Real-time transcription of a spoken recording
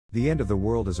The end of the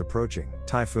world is approaching.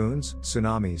 Typhoons,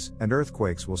 tsunamis, and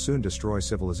earthquakes will soon destroy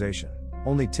civilization.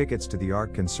 Only tickets to the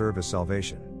Ark can serve as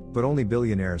salvation, but only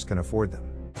billionaires can afford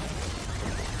them.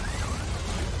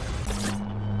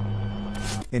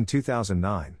 In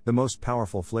 2009, the most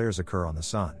powerful flares occur on the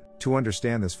Sun. To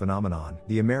understand this phenomenon,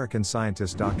 the American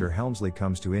scientist Dr. Helmsley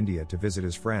comes to India to visit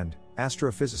his friend,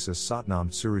 astrophysicist Satnam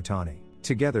Surutani.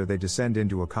 Together they descend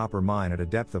into a copper mine at a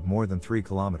depth of more than 3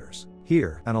 kilometers.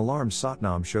 Here, an alarmed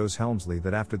Satnam shows Helmsley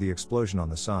that after the explosion on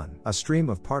the Sun, a stream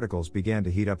of particles began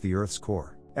to heat up the Earth's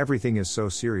core. Everything is so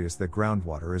serious that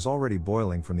groundwater is already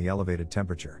boiling from the elevated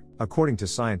temperature. According to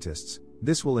scientists,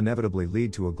 this will inevitably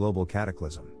lead to a global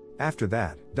cataclysm. After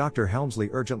that, Dr. Helmsley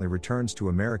urgently returns to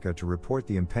America to report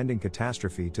the impending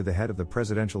catastrophe to the head of the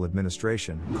presidential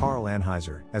administration, Karl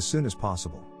Anheuser, as soon as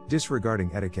possible.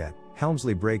 Disregarding etiquette,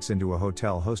 Helmsley breaks into a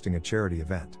hotel hosting a charity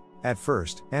event. At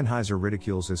first, Anheuser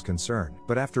ridicules his concern,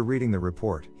 but after reading the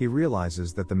report, he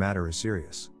realizes that the matter is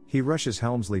serious. He rushes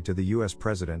Helmsley to the US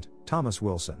President, Thomas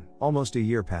Wilson. Almost a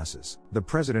year passes. The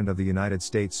President of the United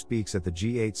States speaks at the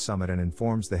G8 summit and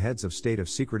informs the heads of state of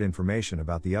secret information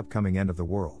about the upcoming end of the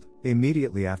world.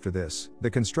 Immediately after this, the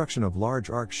construction of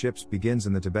large Ark ships begins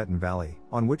in the Tibetan Valley,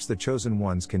 on which the chosen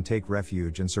ones can take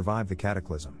refuge and survive the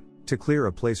cataclysm. To clear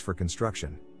a place for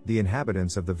construction, the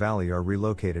inhabitants of the valley are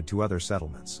relocated to other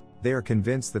settlements. They are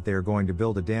convinced that they are going to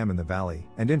build a dam in the valley,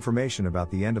 and information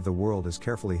about the end of the world is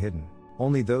carefully hidden.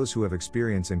 Only those who have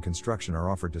experience in construction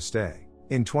are offered to stay.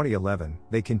 In 2011,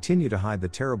 they continue to hide the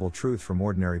terrible truth from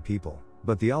ordinary people,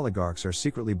 but the oligarchs are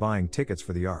secretly buying tickets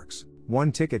for the Arks.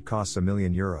 One ticket costs €1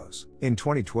 million. In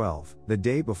 2012, the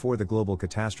day before the global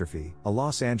catastrophe, a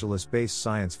Los Angeles-based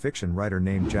science fiction writer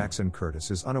named Jackson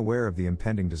Curtis is unaware of the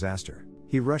impending disaster.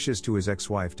 He rushes to his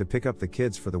ex-wife to pick up the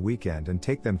kids for the weekend and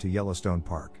take them to Yellowstone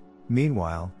Park.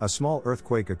 Meanwhile, a small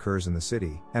earthquake occurs in the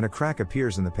city, and a crack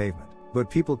appears in the pavement. But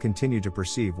people continue to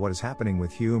perceive what is happening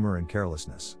with humor and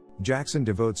carelessness. Jackson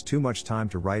devotes too much time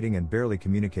to writing and barely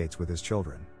communicates with his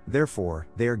children. Therefore,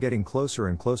 they are getting closer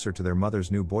and closer to their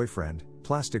mother's new boyfriend,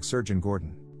 plastic surgeon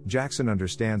Gordon. Jackson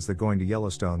understands that going to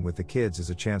Yellowstone with the kids is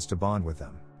a chance to bond with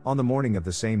them. On the morning of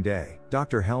the same day,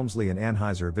 Dr. Helmsley and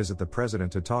Anheuser visit the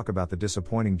president to talk about the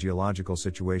disappointing geological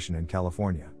situation in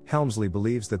California. Helmsley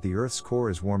believes that the Earth's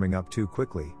core is warming up too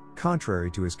quickly,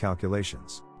 contrary to his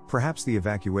calculations. Perhaps the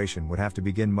evacuation would have to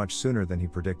begin much sooner than he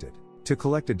predicted. To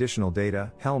collect additional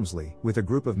data, Helmsley, with a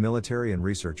group of military and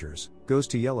researchers, goes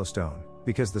to Yellowstone,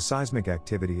 because the seismic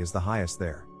activity is the highest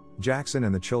there. Jackson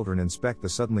and the children inspect the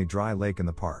suddenly dry lake in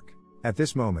the park. At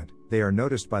this moment, they are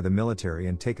noticed by the military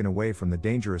and taken away from the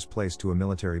dangerous place to a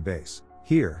military base.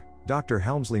 Here, Dr.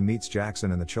 Helmsley meets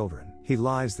Jackson and the children. He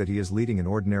lies that he is leading an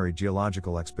ordinary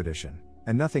geological expedition,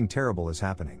 and nothing terrible is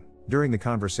happening. During the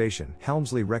conversation,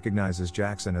 Helmsley recognizes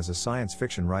Jackson as a science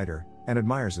fiction writer, and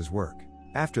admires his work.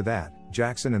 After that,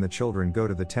 Jackson and the children go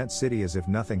to the tent city as if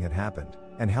nothing had happened,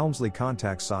 and Helmsley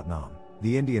contacts Satnam,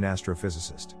 the Indian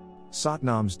astrophysicist.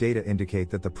 Satnam's data indicate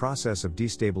that the process of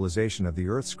destabilization of the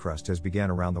Earth's crust has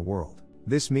begun around the world.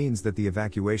 This means that the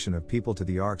evacuation of people to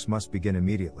the Arks must begin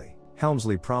immediately.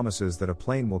 Helmsley promises that a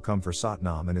plane will come for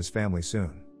Satnam and his family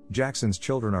soon. Jackson's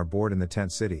children are bored in the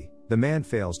tent city. The man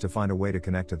fails to find a way to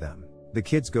connect to them. The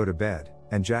kids go to bed,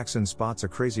 and Jackson spots a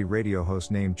crazy radio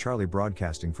host named Charlie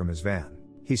broadcasting from his van.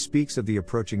 He speaks of the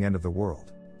approaching end of the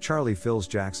world. Charlie fills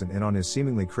Jackson in on his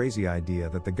seemingly crazy idea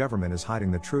that the government is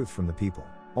hiding the truth from the people.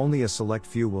 Only a select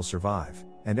few will survive,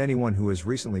 and anyone who has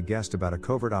recently guessed about a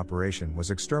covert operation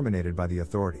was exterminated by the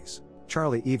authorities.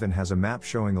 Charlie even has a map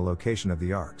showing the location of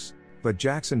the Arks. But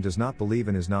Jackson does not believe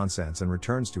in his nonsense and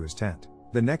returns to his tent.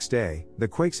 The next day, the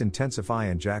quakes intensify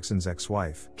and Jackson's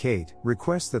ex-wife, Kate,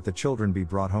 requests that the children be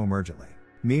brought home urgently.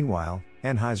 Meanwhile,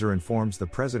 Anheuser informs the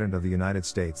President of the United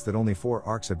States that only 4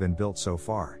 Arks have been built so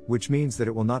far, which means that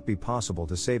it will not be possible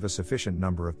to save a sufficient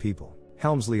number of people.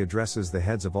 Helmsley addresses the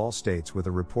heads of all states with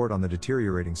a report on the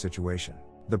deteriorating situation.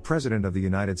 The President of the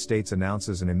United States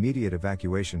announces an immediate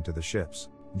evacuation to the ships.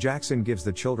 Jackson gives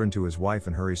the children to his wife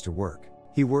and hurries to work.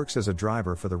 He works as a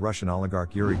driver for the Russian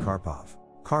oligarch Yuri Karpov.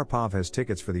 Karpov has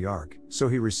tickets for the Ark, so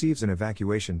he receives an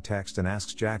evacuation text and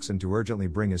asks Jackson to urgently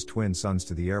bring his twin sons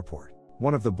to the airport.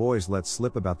 One of the boys lets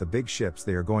slip about the big ships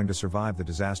they are going to survive the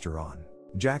disaster on.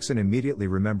 Jackson immediately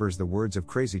remembers the words of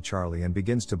Crazy Charlie and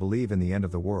begins to believe in the end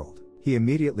of the world. He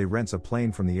immediately rents a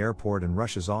plane from the airport and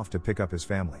rushes off to pick up his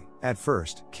family. At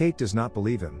first, Kate does not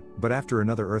believe him, but after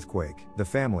another earthquake, the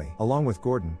family, along with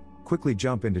Gordon, quickly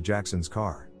jump into Jackson's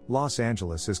car. Los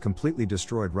Angeles is completely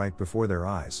destroyed right before their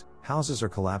eyes, houses are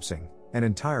collapsing, and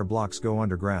entire blocks go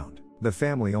underground. The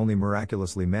family only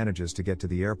miraculously manages to get to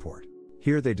the airport.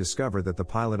 Here they discover that the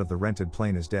pilot of the rented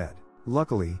plane is dead.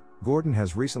 Luckily, Gordon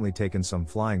has recently taken some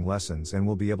flying lessons and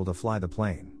will be able to fly the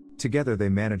plane. Together they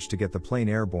manage to get the plane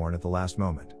airborne at the last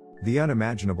moment. The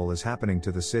unimaginable is happening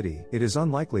to the city. It is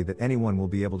unlikely that anyone will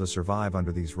be able to survive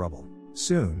under these rubble.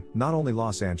 Soon, not only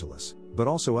Los Angeles, but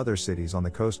also other cities on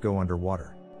the coast go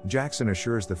underwater. Jackson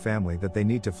assures the family that they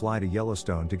need to fly to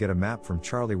Yellowstone to get a map from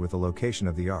Charlie with the location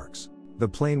of the Arks. The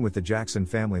plane with the Jackson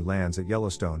family lands at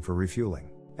Yellowstone for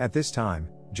refueling. At this time,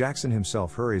 Jackson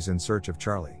himself hurries in search of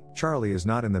Charlie. Charlie is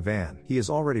not in the van. He is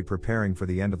already preparing for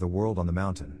the end of the world on the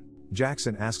mountain.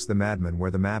 Jackson asks the madman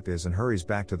where the map is and hurries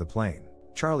back to the plane.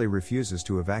 Charlie refuses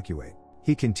to evacuate.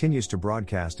 He continues to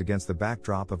broadcast against the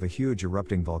backdrop of a huge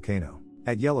erupting volcano.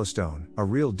 At Yellowstone, a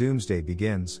real doomsday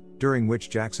begins, during which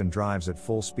Jackson drives at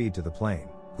full speed to the plane.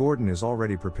 Gordon is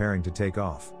already preparing to take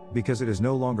off, because it is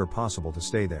no longer possible to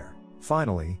stay there.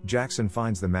 Finally, Jackson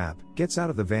finds the map, gets out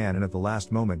of the van and at the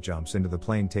last moment jumps into the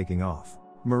plane taking off.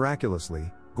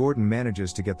 Miraculously, Gordon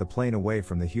manages to get the plane away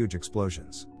from the huge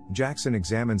explosions. Jackson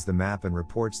examines the map and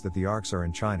reports that the Arks are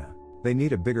in China. They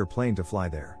need a bigger plane to fly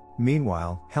there.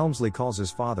 Meanwhile, Helmsley calls his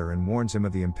father and warns him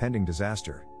of the impending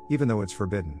disaster, even though it's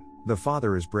forbidden. The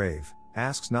father is brave,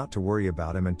 asks not to worry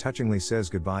about him and touchingly says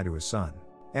goodbye to his son.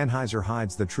 Anheuser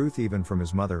hides the truth even from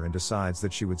his mother and decides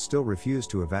that she would still refuse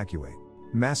to evacuate.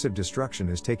 Massive destruction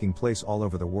is taking place all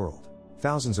over the world.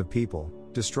 Thousands of people,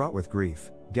 distraught with grief,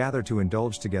 gather to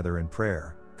indulge together in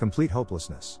prayer, complete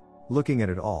hopelessness. Looking at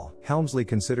it all, Helmsley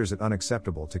considers it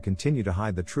unacceptable to continue to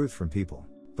hide the truth from people.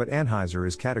 But Anheuser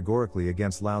is categorically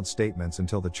against loud statements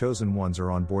until the chosen ones are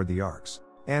on board the Arks.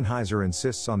 Anheuser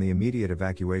insists on the immediate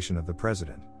evacuation of the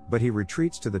president, but he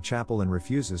retreats to the chapel and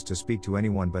refuses to speak to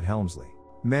anyone but Helmsley.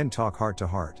 Men talk heart to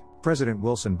heart. President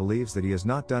Wilson believes that he has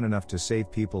not done enough to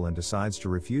save people and decides to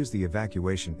refuse the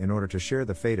evacuation in order to share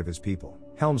the fate of his people.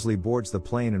 Helmsley boards the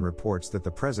plane and reports that the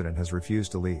president has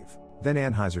refused to leave. Then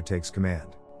Anheuser takes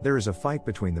command. There is a fight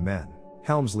between the men.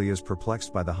 Helmsley is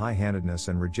perplexed by the high-handedness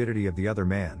and rigidity of the other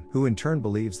man, who in turn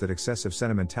believes that excessive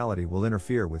sentimentality will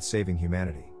interfere with saving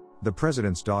humanity. The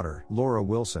president's daughter, Laura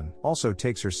Wilson, also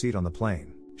takes her seat on the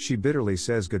plane. She bitterly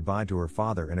says goodbye to her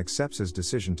father and accepts his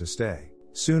decision to stay.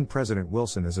 Soon President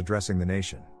Wilson is addressing the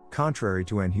nation. Contrary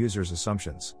to Anheuser's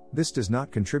assumptions, this does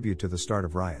not contribute to the start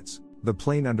of riots. The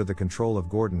plane under the control of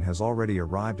Gordon has already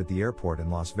arrived at the airport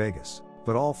in Las Vegas.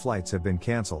 But all flights have been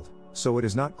cancelled, so it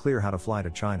is not clear how to fly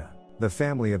to China. The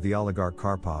family of the oligarch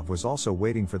Karpov was also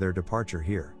waiting for their departure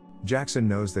here. Jackson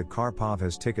knows that Karpov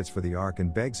has tickets for the Ark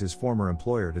and begs his former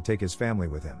employer to take his family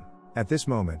with him. At this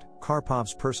moment,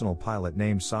 Karpov's personal pilot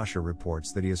named Sasha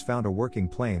reports that he has found a working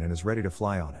plane and is ready to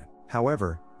fly on it.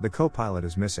 However, the co-pilot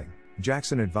is missing.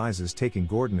 Jackson advises taking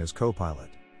Gordon as co-pilot.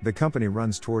 The company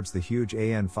runs towards the huge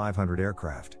AN-500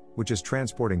 aircraft, which is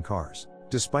transporting cars.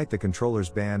 Despite the controller's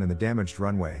ban and the damaged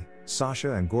runway,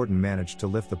 Sasha and Gordon manage to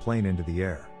lift the plane into the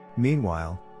air.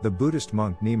 Meanwhile, the Buddhist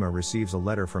monk Nima receives a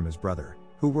letter from his brother,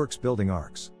 who works building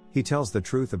Arks. He tells the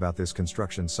truth about this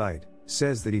construction site,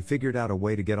 says that he figured out a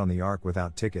way to get on the Ark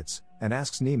without tickets, and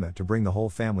asks Nima to bring the whole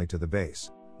family to the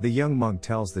base. The young monk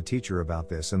tells the teacher about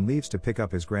this and leaves to pick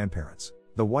up his grandparents.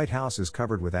 The White House is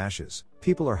covered with ashes.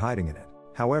 People are hiding in it.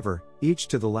 However, each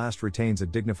to the last retains a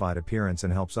dignified appearance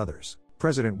and helps others.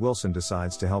 President Wilson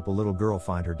decides to help a little girl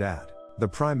find her dad. The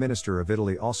Prime Minister of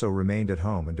Italy also remained at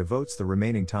home and devotes the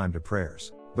remaining time to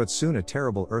prayers. But soon a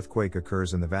terrible earthquake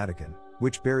occurs in the Vatican,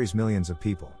 which buries millions of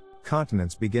people.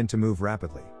 Continents begin to move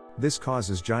rapidly. This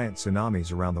causes giant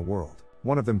tsunamis around the world.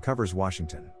 One of them covers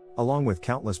Washington. Along with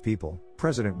countless people,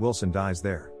 President Wilson dies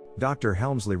there. Dr.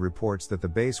 Helmsley reports that the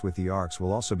base with the Arks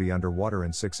will also be underwater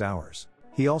in 6 hours.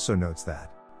 He also notes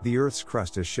that the Earth's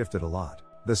crust has shifted a lot.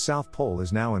 The South Pole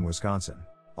is now in Wisconsin.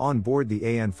 On board the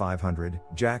AN-500,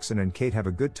 Jackson and Kate have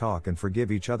a good talk and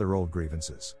forgive each other old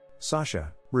grievances.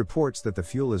 Sasha reports that the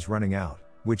fuel is running out,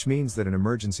 which means that an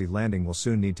emergency landing will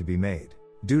soon need to be made.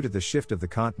 Due to the shift of the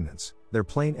continents, their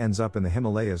plane ends up in the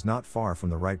Himalayas not far from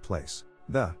the right place.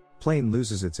 The plane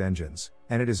loses its engines,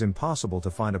 and it is impossible to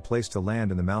find a place to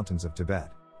land in the mountains of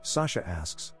Tibet. Sasha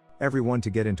asks everyone to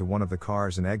get into one of the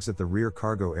cars and exit the rear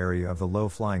cargo area of the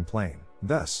low-flying plane.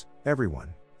 Thus,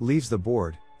 everyone leaves the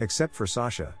board, except for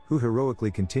Sasha, who heroically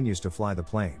continues to fly the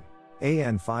plane.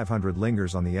 AN-500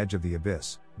 lingers on the edge of the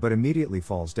abyss, but immediately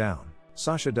falls down.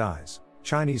 Sasha dies.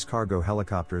 Chinese cargo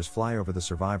helicopters fly over the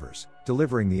survivors,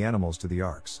 delivering the animals to the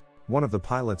Arks. One of the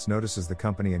pilots notices the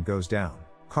company and goes down.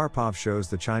 Karpov shows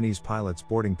the Chinese pilots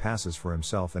boarding passes for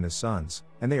himself and his sons,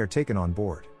 and they are taken on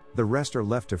board. The rest are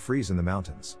left to freeze in the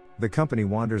mountains. The company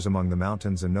wanders among the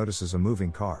mountains and notices a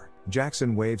moving car.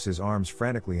 Jackson waves his arms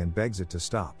frantically and begs it to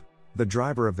stop. The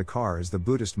driver of the car is the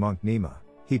Buddhist monk Nima.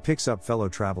 He picks up fellow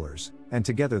travelers, and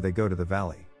together they go to the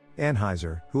valley.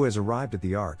 Anheuser, who has arrived at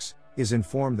the Arks, is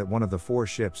informed that one of the 4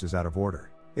 ships is out of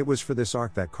order. It was for this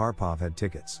Ark that Karpov had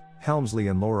tickets. Helmsley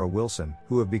and Laura Wilson,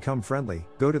 who have become friendly,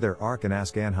 go to their Ark and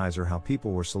ask Anheuser how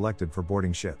people were selected for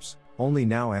boarding ships. Only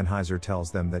now Anheuser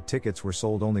tells them that tickets were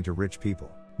sold only to rich people.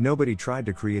 Nobody tried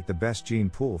to create the best gene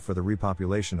pool for the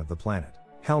repopulation of the planet.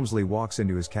 Helmsley walks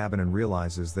into his cabin and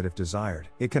realizes that if desired,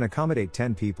 it can accommodate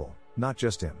 10 people, not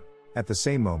just him. At the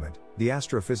same moment, the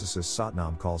astrophysicist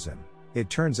Satnam calls him. It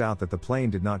turns out that the plane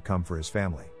did not come for his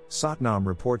family. Satnam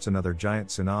reports another giant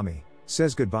tsunami,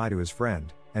 says goodbye to his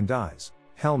friend, and dies.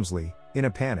 Helmsley, in a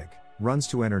panic, runs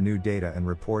to enter new data and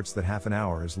reports that half an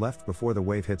hour is left before the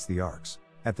wave hits the Arks.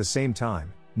 At the same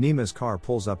time, Nima's car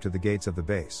pulls up to the gates of the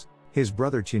base. His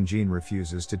brother Tianjin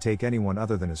refuses to take anyone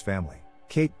other than his family.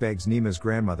 Kate begs Nima's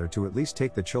grandmother to at least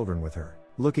take the children with her.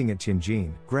 Looking at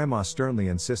Tianjin, Grandma sternly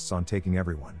insists on taking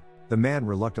everyone. The man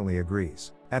reluctantly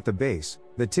agrees. At the base,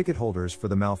 the ticket holders for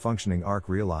the malfunctioning Ark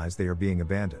realize they are being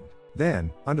abandoned.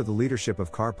 Then, under the leadership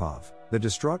of Karpov, the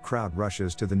distraught crowd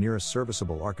rushes to the nearest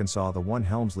serviceable Arkansas, the one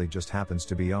Helmsley just happens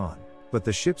to be on. But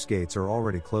the ship's gates are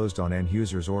already closed on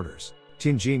Anheuser's orders.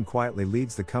 Tianjin quietly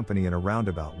leads the company in a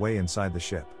roundabout way inside the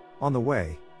ship. On the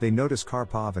way, they notice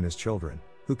Karpov and his children,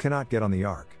 who cannot get on the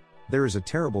Ark. There is a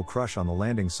terrible crush on the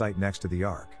landing site next to the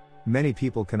Ark. Many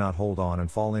people cannot hold on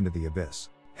and fall into the abyss.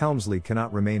 Helmsley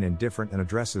cannot remain indifferent and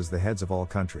addresses the heads of all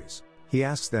countries. He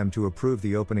asks them to approve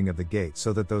the opening of the gate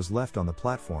so that those left on the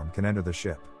platform can enter the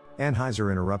ship.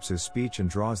 Anheuser interrupts his speech and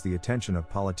draws the attention of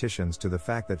politicians to the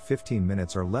fact that 15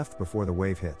 minutes are left before the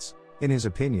wave hits. In his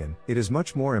opinion, it is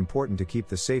much more important to keep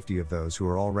the safety of those who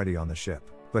are already on the ship.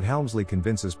 But Helmsley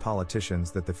convinces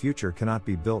politicians that the future cannot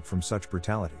be built from such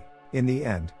brutality. In the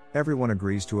end, everyone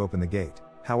agrees to open the gate.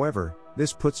 However,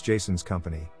 this puts Jason's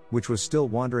company, which was still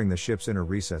wandering the ship's inner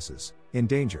recesses, in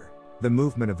danger. The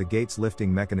movement of the gate's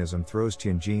lifting mechanism throws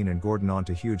Tianjin and Gordon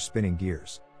onto huge spinning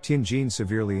gears. Tianjin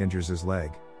severely injures his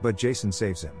leg, but Jason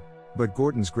saves him. But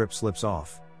Gordon's grip slips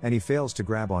off, and he fails to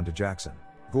grab onto Jackson.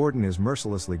 Gordon is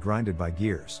mercilessly grinded by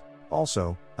gears.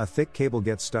 Also, a thick cable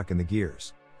gets stuck in the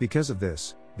gears. Because of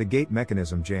this, the gate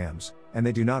mechanism jams, and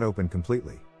they do not open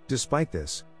completely. Despite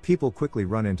this, people quickly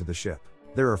run into the ship.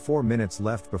 There are 4 minutes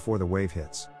left before the wave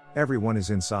hits. Everyone is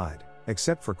inside,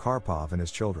 except for Karpov and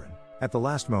his children. At the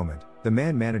last moment, the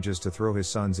man manages to throw his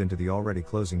sons into the already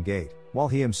closing gate, while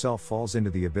he himself falls into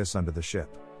the abyss under the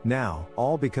ship. Now,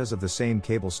 all because of the same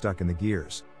cable stuck in the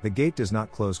gears, the gate does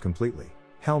not close completely.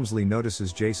 Helmsley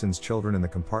notices Jason's children in the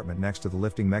compartment next to the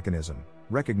lifting mechanism,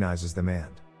 recognizes them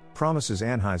and promises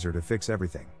Anheuser to fix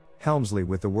everything. Helmsley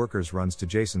with the workers runs to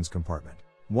Jason's compartment.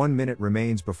 1 minute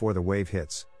remains before the wave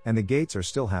hits, and the gates are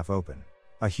still half open.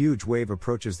 A huge wave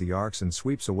approaches the Arks and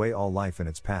sweeps away all life in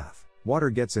its path.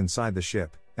 Water gets inside the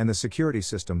ship, and the security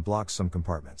system blocks some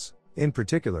compartments. In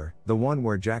particular, the one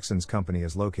where Jackson's company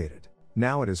is located.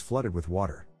 Now it is flooded with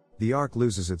water. The Ark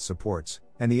loses its supports,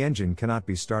 and the engine cannot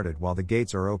be started while the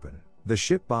gates are open. The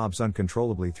ship bobs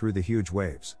uncontrollably through the huge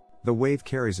waves. The wave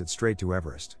carries it straight to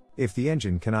Everest. If the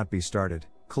engine cannot be started,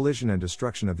 collision and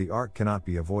destruction of the Ark cannot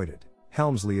be avoided.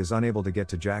 Helmsley is unable to get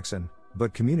to Jackson,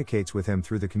 but communicates with him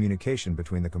through the communication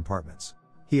between the compartments.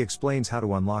 He explains how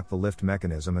to unlock the lift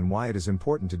mechanism and why it is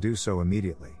important to do so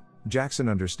immediately. Jackson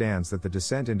understands that the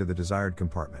descent into the desired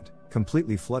compartment,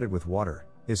 completely flooded with water,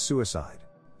 is suicide.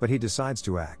 But he decides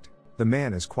to act. The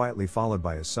man is quietly followed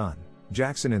by his son.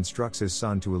 Jackson instructs his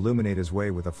son to illuminate his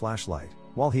way with a flashlight,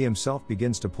 while he himself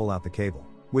begins to pull out the cable.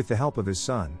 With the help of his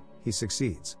son, he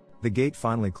succeeds. The gate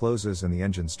finally closes and the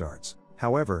engine starts.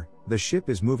 However, the ship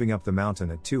is moving up the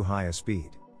mountain at too high a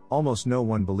speed. Almost no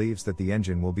one believes that the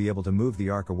engine will be able to move the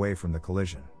Ark away from the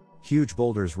collision. Huge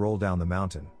boulders roll down the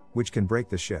mountain, which can break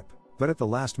the ship. But at the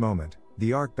last moment,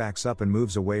 the Ark backs up and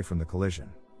moves away from the collision.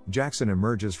 Jackson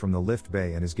emerges from the lift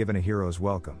bay and is given a hero's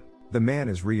welcome. The man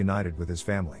is reunited with his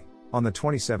family. On the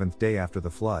 27th day after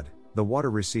the flood, the water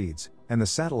recedes, and the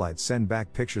satellites send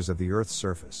back pictures of the Earth's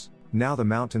surface. Now the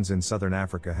mountains in southern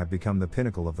Africa have become the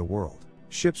pinnacle of the world.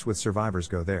 Ships with survivors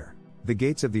go there. The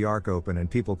gates of the Ark open and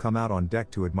people come out on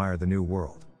deck to admire the new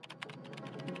world.